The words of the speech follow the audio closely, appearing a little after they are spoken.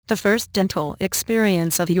The first dental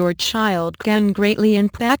experience of your child can greatly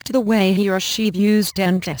impact the way he or she views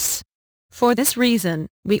dentists. For this reason,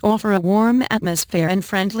 we offer a warm atmosphere and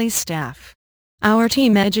friendly staff. Our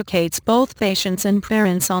team educates both patients and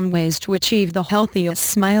parents on ways to achieve the healthiest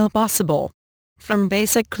smile possible. From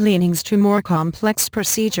basic cleanings to more complex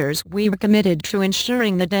procedures, we are committed to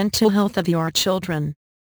ensuring the dental health of your children.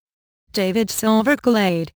 David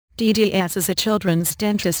Silverglade, DDS, is a children's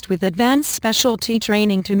dentist with advanced specialty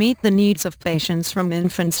training to meet the needs of patients from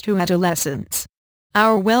infants to adolescents.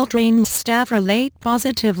 Our well-trained staff relate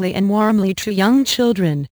positively and warmly to young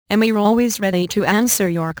children, and we are always ready to answer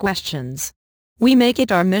your questions. We make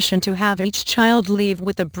it our mission to have each child leave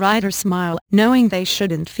with a brighter smile, knowing they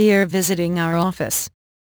shouldn't fear visiting our office.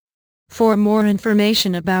 For more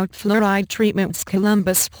information about Fluoride Treatments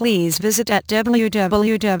Columbus, please visit at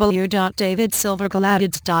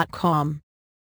www.davidsilverglade.com.